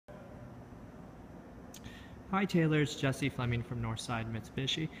Hi Taylor, it's Jesse Fleming from Northside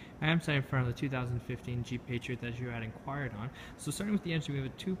Mitsubishi. I am standing in front of the 2015 Jeep Patriot that you had inquired on. So starting with the engine, we have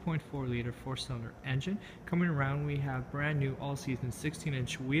a 2.4 liter 4-cylinder engine. Coming around, we have brand new all-season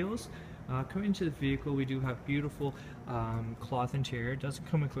 16-inch wheels. Coming into the vehicle, we do have beautiful cloth interior. It doesn't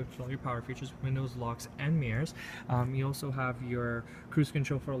come equipped with all your power features, windows, locks, and mirrors. You also have your cruise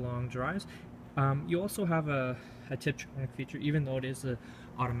control for long drives. You also have a Tiptronic feature. Even though it is an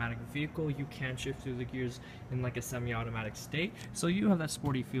automatic vehicle, you can shift through the gears in like a semi-automatic state, so you have that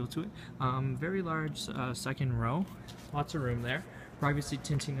sporty feel to it. Very large second row, lots of room there. Privacy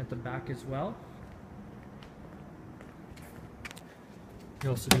tinting at the back as well.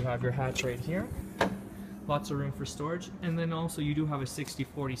 You also do have your hatch right here. Lots of room for storage, and then also you do have a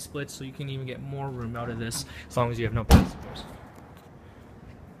 60-40 split, so you can even get more room out of this as long as you have no passengers.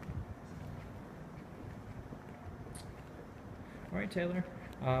 Alright Taylor,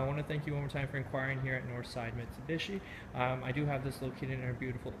 I want to thank you one more time for inquiring here at Northside Mitsubishi. I do have this located in our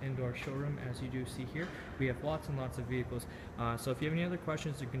beautiful indoor showroom, as you do see here. We have lots and lots of vehicles, so if you have any other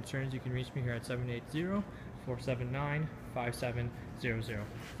questions or concerns, you can reach me here at 780-479-5700.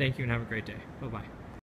 Thank you and have a great day. Bye-bye.